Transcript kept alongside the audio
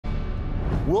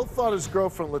Will thought his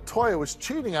girlfriend LaToya was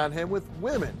cheating on him with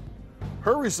women.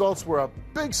 Her results were a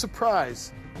big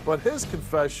surprise, but his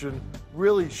confession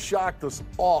really shocked us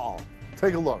all.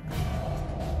 Take a look.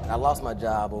 I lost my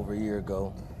job over a year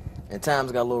ago, and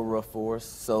times got a little rough for us,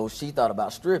 so she thought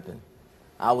about stripping.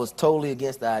 I was totally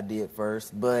against the idea at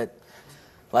first, but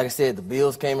like I said, the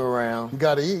bills came around. You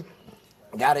gotta eat.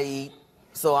 Gotta eat.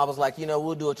 So I was like, you know,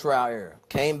 we'll do a trial error.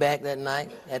 Came back that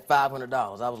night, had $500.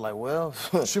 I was like, well...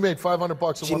 She made $500 in one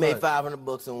night. She made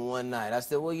 $500 in one night. I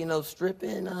said, well, you know,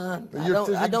 stripping, I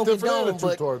don't different condone,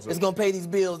 but towards it's going to pay these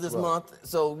bills this month,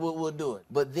 so we'll do it.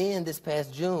 But then this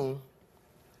past June,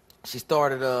 she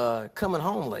started coming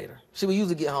home later. She would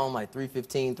usually get home like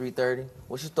 3:15, 3:30.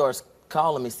 Well, she starts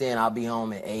calling me saying I'll be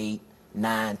home at 8,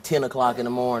 9, 10 o'clock in the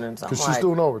morning. Because she's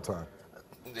doing overtime.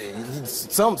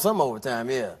 Some overtime,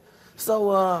 yeah.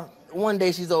 So one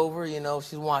day she's over, you know,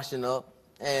 she's washing up,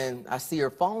 and I see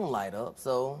her phone light up,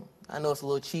 so I know it's a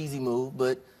little cheesy move,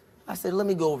 but I said, let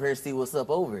me go over here and see what's up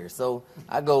over here. So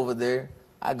I go over there,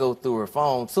 I go through her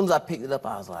phone. As soon as I picked it up,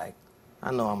 I was like,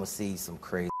 I know I'm going to see some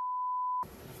crazy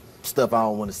stuff I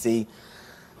don't want to see.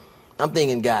 I'm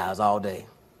thinking guys all day,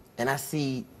 and I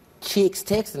see chicks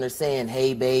texting her saying,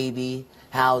 hey, baby,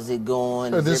 how's it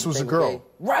going? And this was a girl. Okay?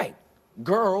 Right.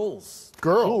 Girls.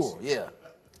 Girls? Cool. Yeah.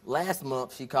 Last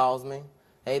month, she calls me,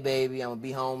 hey, baby, I'm going to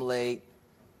be home late.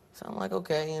 So I'm like,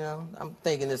 okay, you know, I'm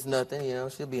thinking it's nothing, you know,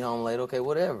 she'll be home late, okay,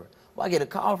 whatever. Well, I get a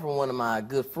call from one of my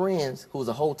good friends who's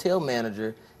a hotel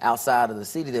manager outside of the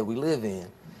city that we live in.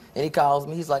 And he calls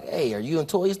me, he's like, hey, are you and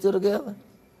Toya still together?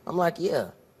 I'm like, yeah.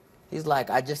 He's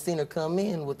like, I just seen her come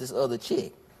in with this other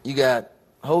chick. You got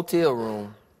hotel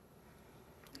room,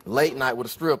 late night with a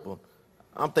stripper.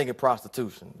 I'm thinking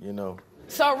prostitution, you know.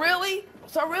 So really,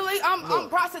 I'm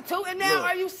prostituting now? Look.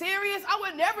 Are you serious? I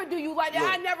would never do you like that.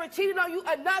 Look. I never cheated on you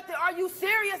or nothing. Are you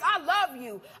serious? I love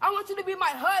you. I want you to be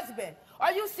my husband.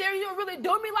 Are you serious? You really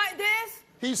do me like this?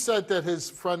 He said that his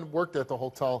friend worked at the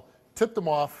hotel, tipped him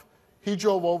off, he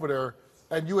drove over there,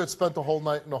 and you had spent the whole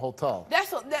night in the hotel.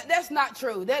 That's not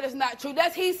true. That is not true.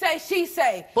 That's he say, she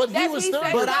say. But he That's was he there.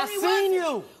 say. But No, I he seen wasn't.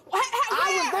 you.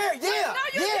 I was there, yeah.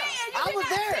 No, you yeah. didn't. You I did was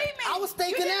not there. see me. I was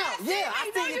staking You did out. not see Yeah, me.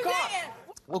 I No, seen you your car. didn't.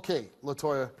 Okay,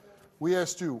 LaToya, we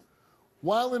asked you,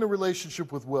 while in a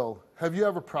relationship with Will, have you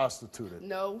ever prostituted?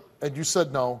 No. And you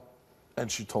said no, and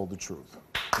she told the truth.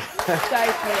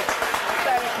 Thank you.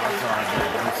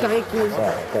 Thank you.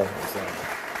 Thank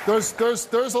you.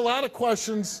 There's a lot of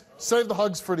questions. Save the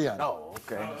hugs for the end. Oh,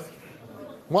 okay.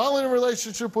 While in a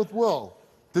relationship with Will,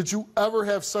 did you ever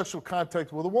have sexual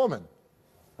contact with a woman?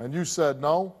 And you said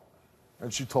no,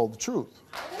 and she told the truth.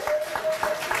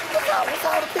 What's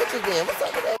all the pictures then? What's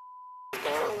up with that?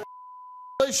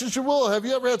 Relationship with Will, have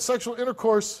you ever had sexual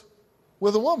intercourse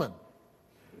with a woman?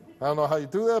 I don't know how you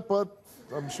do that, but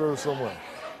I'm sure there's some way.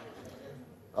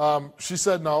 She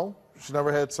said no. She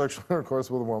never had sexual intercourse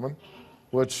with a woman,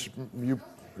 which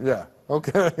yeah,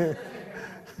 okay.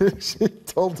 She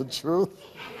told the truth.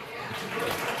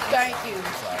 Thank you.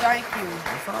 Thank you.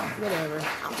 Whatever.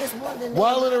 I'm just wondering.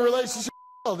 While in a relationship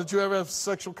with Will, did you ever have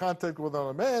sexual contact with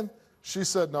another man? She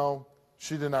said no.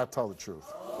 She did not tell the truth.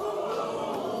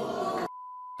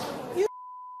 You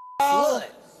slut.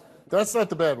 That's not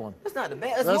the bad one. That's not the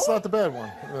bad. That's not the bad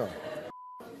one. Yeah.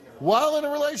 While in a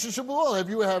relationship with Will, have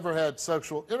you ever had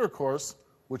sexual intercourse,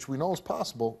 which we know is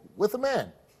possible, with a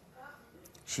man?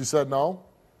 She said no.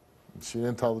 She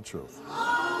didn't tell the truth.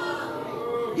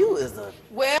 You is a...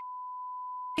 Well,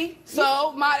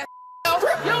 so my you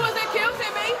was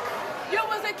accusing me. You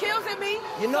was accusing me.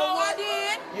 You know so what? I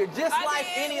did. You're just I like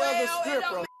did. any other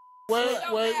Well,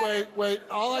 stripper. Wait.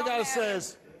 All I gotta say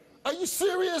is, are you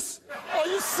serious? Are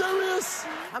you serious?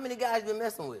 How many guys you been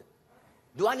messing with?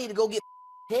 Do I need to go get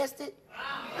tested?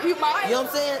 You might. You know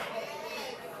what I'm saying?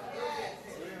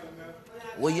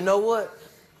 Well, you know what?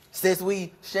 Since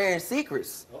we sharing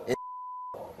secrets,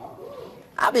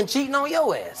 I've been cheating on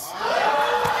your ass.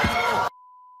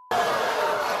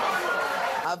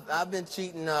 I've been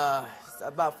cheating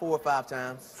about 4 or 5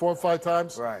 times. 4 or 5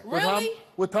 times? Right. Really?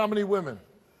 With how many women?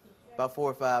 About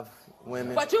 4 or 5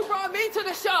 women. But you brought me to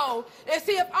the show and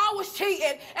see if I was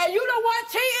cheating, and you the one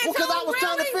cheating. Well, 'cause too, I was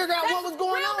trying to really? figure out what was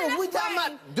going on. That's We talking lame.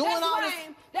 about doing That's all this-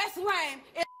 lame. That's lame.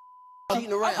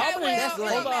 Cheating around. Okay, well, That's it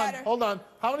lame. matter. Hold on.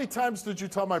 How many times did you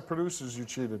tell my producers you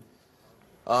cheated?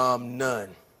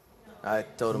 None. I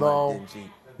told them I didn't cheat.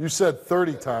 You said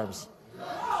 30 times.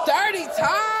 30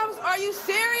 times? Are you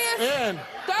serious? 30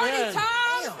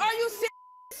 times? Are you serious?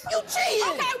 You cheated.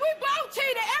 Okay, we both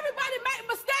cheated. Everybody make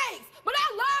mistakes. But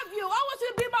I love you. I want you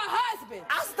to be my husband.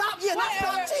 I stopped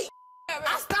cheating.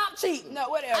 I stopped cheating. No,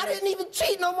 whatever. I didn't even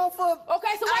cheat no more for...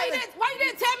 Okay, so why you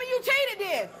didn't tell me you cheated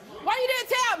then?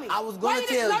 I was Why going you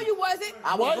to didn't tell know you. you wasn't?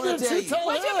 I Why was going didn't to tell she tell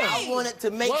What him? you mean? I wanted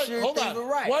to make sure Hold things on. were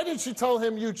right. Why didn't she tell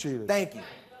him you cheated? Thank you.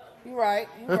 You right.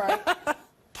 You right.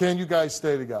 Can you guys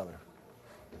stay together?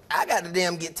 I got to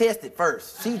damn get tested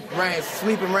first. She ran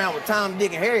sweeping around with Tom,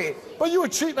 Dick, and Harry. But you were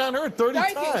cheating on her 30 Thank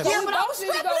you. times. So Yeah, we but I both was need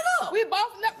to strapping go. it up. We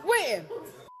both win.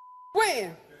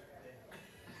 Win.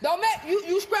 Don't make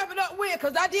you scrap it up win,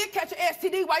 cause I did catch an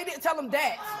STD. Why you didn't tell him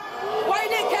that? Why you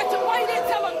didn't catch it? Why you didn't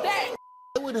tell him that?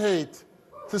 I would hate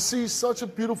to see such a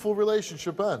beautiful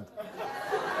relationship end.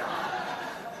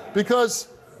 Because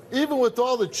even with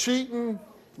all the cheating,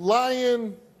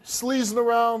 lying, sleazing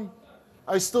around,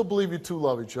 I still believe you two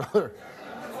love each other.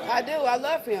 I do. I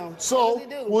love him. So, I really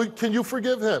do. well, can you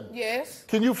forgive him? Yes.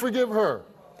 Can you forgive her?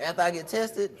 After I get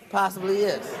tested, possibly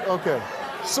yes. Okay.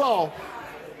 So,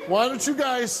 why don't you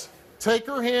guys take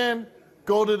her hand,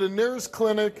 go to the nearest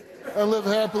clinic, and live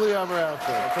happily ever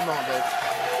after? Come on, baby.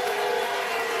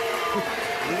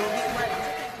 We gonna get